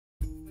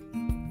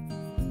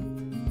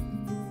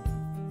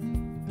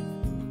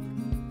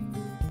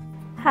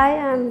Hi,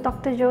 I'm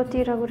Dr.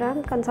 Jyothi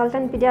Raghuram,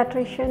 consultant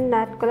pediatrician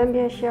at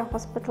Columbia Asia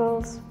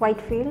Hospital's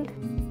Whitefield.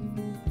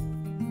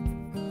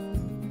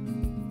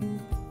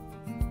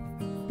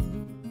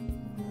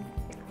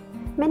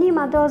 Many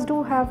mothers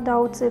do have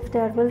doubts if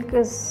their milk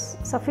is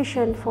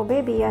sufficient for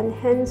baby, and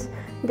hence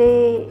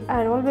they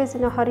are always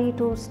in a hurry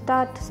to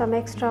start some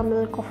extra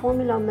milk or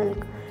formula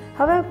milk.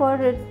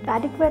 However,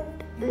 adequate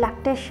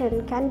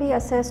lactation can be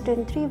assessed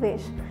in three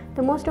ways.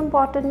 The most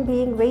important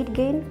being weight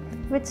gain,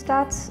 which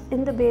starts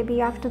in the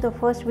baby after the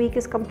first week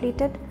is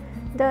completed.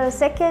 The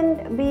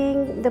second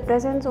being the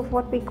presence of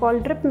what we call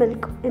drip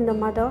milk in the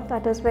mother,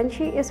 that is, when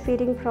she is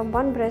feeding from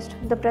one breast,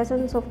 the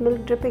presence of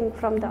milk dripping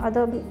from the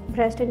other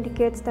breast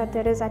indicates that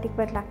there is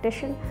adequate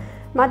lactation.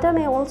 Mother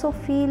may also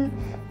feel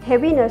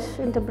heaviness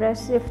in the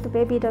breast if the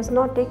baby does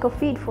not take a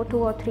feed for 2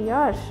 or 3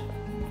 hours.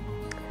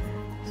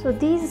 So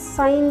these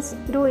signs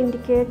do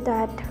indicate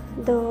that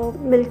the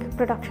milk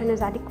production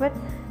is adequate.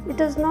 It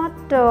is not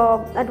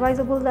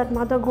advisable that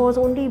mother goes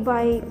only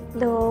by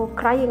the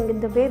crying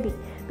in the baby,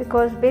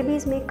 because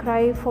babies may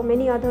cry for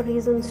many other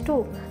reasons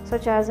too,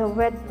 such as a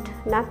wet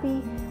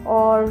nappy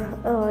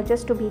or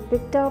just to be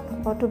picked up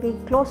or to be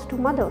close to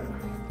mother,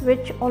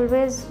 which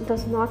always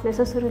does not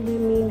necessarily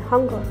mean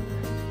hunger.